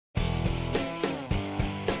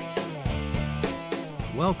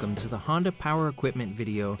Welcome to the Honda Power Equipment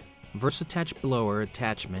video, VersAttach Blower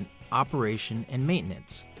Attachment, Operation and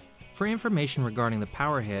Maintenance. For information regarding the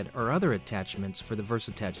power head or other attachments for the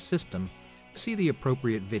VersAttach system, see the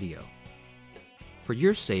appropriate video. For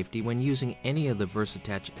your safety when using any of the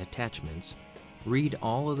VersAttach attachments, read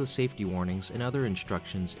all of the safety warnings and other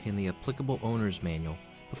instructions in the applicable owner's manual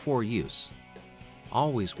before use.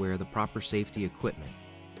 Always wear the proper safety equipment.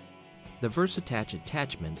 The VersAttach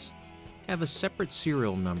attachments have a separate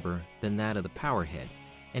serial number than that of the power head,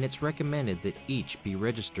 and it's recommended that each be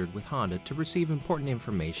registered with Honda to receive important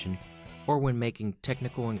information or when making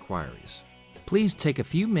technical inquiries. Please take a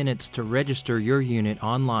few minutes to register your unit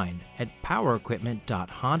online at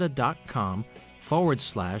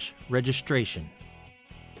powerequipment.honda.com/registration.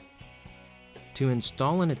 To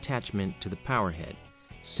install an attachment to the power head,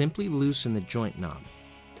 simply loosen the joint knob.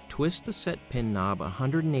 Twist the set pin knob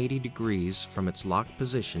 180 degrees from its locked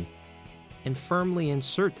position and firmly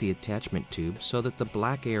insert the attachment tube so that the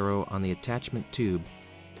black arrow on the attachment tube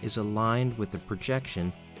is aligned with the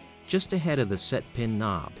projection just ahead of the set pin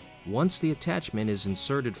knob. Once the attachment is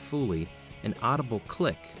inserted fully, an audible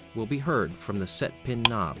click will be heard from the set pin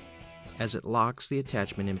knob as it locks the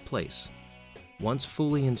attachment in place. Once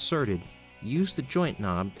fully inserted, use the joint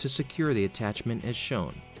knob to secure the attachment as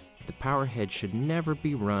shown. The power head should never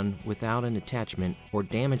be run without an attachment or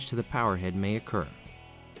damage to the power head may occur.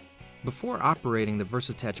 Before operating the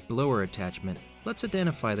VersAttach blower attachment, let's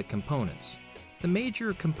identify the components. The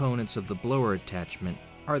major components of the blower attachment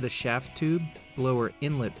are the shaft tube, blower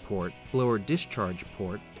inlet port, blower discharge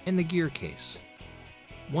port, and the gear case.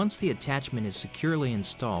 Once the attachment is securely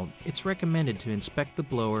installed, it's recommended to inspect the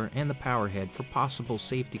blower and the power head for possible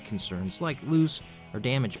safety concerns like loose or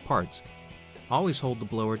damaged parts. Always hold the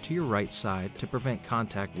blower to your right side to prevent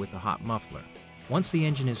contact with the hot muffler. Once the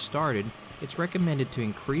engine is started, it's recommended to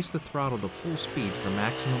increase the throttle to full speed for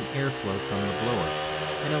maximum airflow from the blower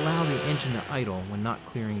and allow the engine to idle when not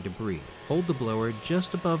clearing debris. Hold the blower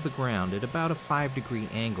just above the ground at about a 5-degree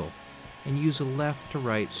angle and use a left to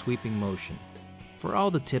right sweeping motion. For all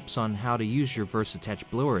the tips on how to use your VersAttach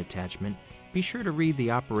blower attachment, be sure to read the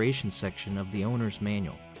operation section of the owner's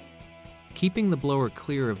manual. Keeping the blower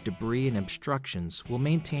clear of debris and obstructions will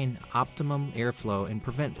maintain optimum airflow and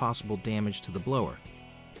prevent possible damage to the blower.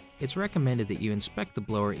 It's recommended that you inspect the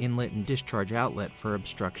blower inlet and discharge outlet for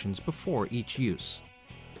obstructions before each use.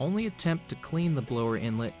 Only attempt to clean the blower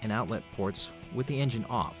inlet and outlet ports with the engine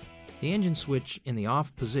off, the engine switch in the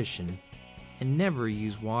off position, and never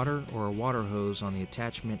use water or a water hose on the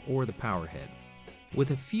attachment or the power head.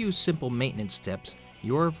 With a few simple maintenance steps,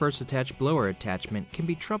 your VersAttach blower attachment can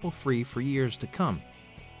be trouble-free for years to come.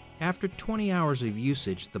 After 20 hours of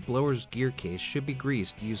usage, the blower's gear case should be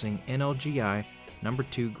greased using NLGI No.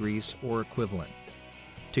 2 grease or equivalent.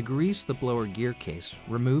 To grease the blower gear case,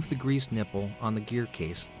 remove the grease nipple on the gear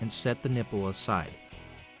case and set the nipple aside.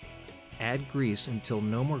 Add grease until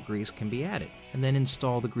no more grease can be added, and then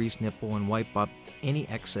install the grease nipple and wipe up any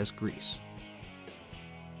excess grease.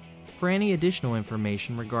 For any additional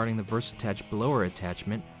information regarding the VersAttach blower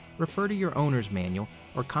attachment, refer to your owner's manual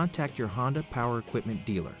or contact your Honda Power Equipment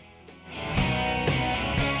dealer.